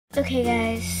Okay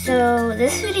guys, so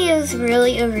this video is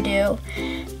really overdue.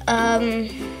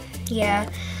 Yeah.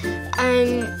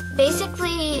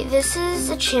 Basically, this is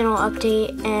a channel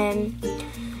update, and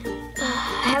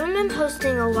I haven't been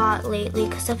posting a lot lately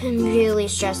because I've been really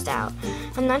stressed out.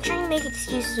 I'm not trying to make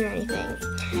excuses or anything.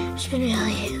 I've just been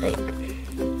really,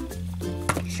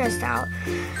 stressed out.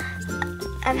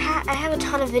 I have a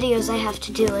ton of videos I have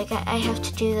to do. I have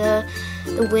to do the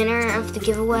winner of the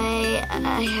giveaway.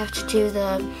 I have to do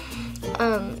the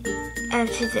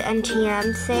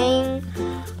NTM thing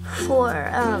for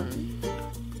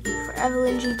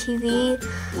Evelyn GTV.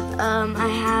 I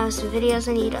have some videos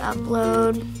I need to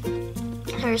upload.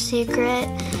 They're a secret.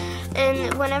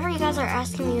 And whenever you guys are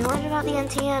asking me, what about the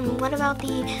NTM? What about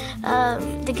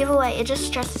the giveaway? It just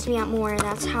stresses me out more, and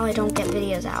that's how I don't get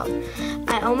videos out.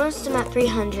 I almost am at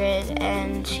 300,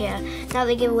 and yeah, now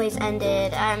the giveaway's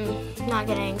ended. I'm not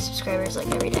getting subscribers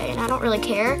every day, and I don't really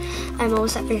care. I'm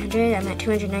almost at 300. I'm at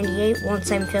 298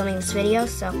 once I'm filming this video,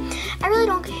 so I really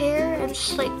don't care. I'm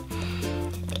just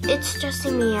it's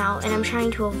stressing me out, and I'm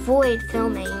trying to avoid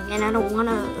filming, and I don't want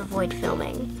to avoid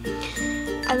filming.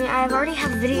 I mean, I already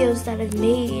have videos that I've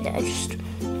made.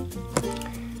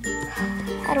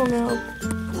 I don't know.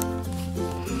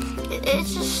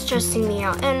 It's just stressing me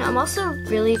out. And I'm also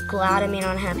really glad, on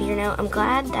a happier note, I'm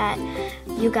glad that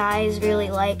you guys really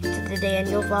liked the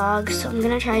Daniel vlog. So I'm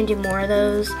going to try and do more of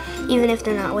those. Even if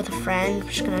they're not with a friend, I'm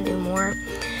just going to do more.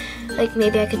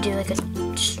 Maybe I could do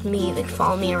just me,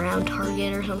 follow me around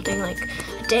Target or something, a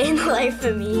day in the life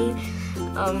of me.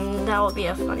 That would be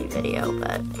a funny video,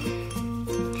 but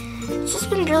it's just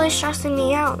been really stressing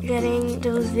me out getting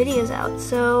those videos out,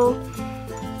 so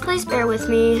please bear with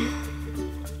me.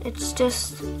 It's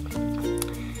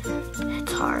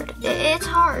hard. It's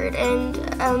hard, and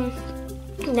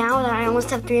now that I almost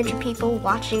have 300 people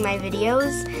watching my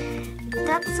videos,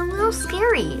 that's a little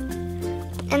scary.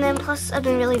 And then plus, I've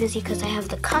been really busy because I have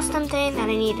the custom thing that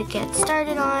I need to get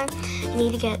started on. I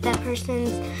need to get that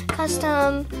person's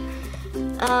custom.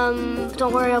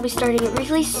 Don't worry, I'll be starting it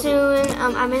really soon.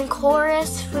 I'm in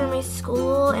chorus for my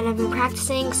school, and I've been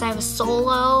practicing because I have a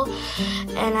solo,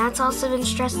 and that's also been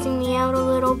stressing me out a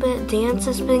little bit. Dance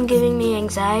has been giving me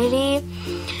anxiety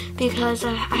because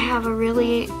I have a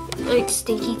really,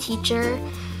 stinky teacher,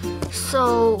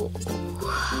 so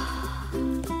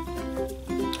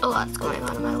a lot's going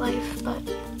on in my life, but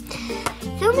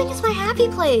filming is my happy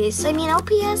place.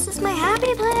 LPS is my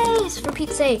happy place, for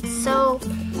Pete's sake, so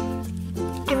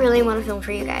I really want to film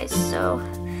for you guys, so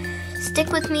stick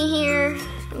with me here.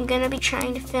 I'm gonna be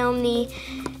trying to film the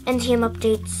NTM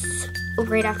updates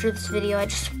right after this video.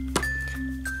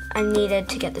 I needed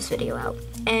to get this video out.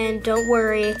 And don't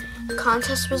worry,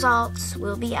 contest results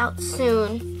will be out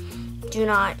soon. Do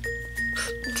not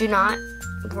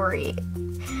worry.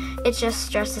 It just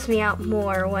stresses me out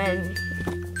more when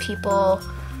people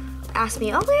ask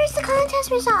me, oh, where's the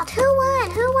contest result? Who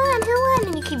won? Who won? Who won?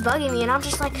 And you keep bugging me, and I'm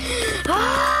just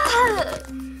ah!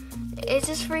 It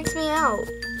just freaks me out.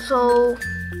 So,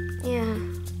 yeah.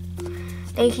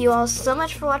 Thank you all so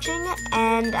much for watching,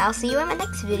 and I'll see you in my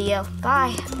next video.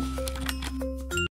 Bye.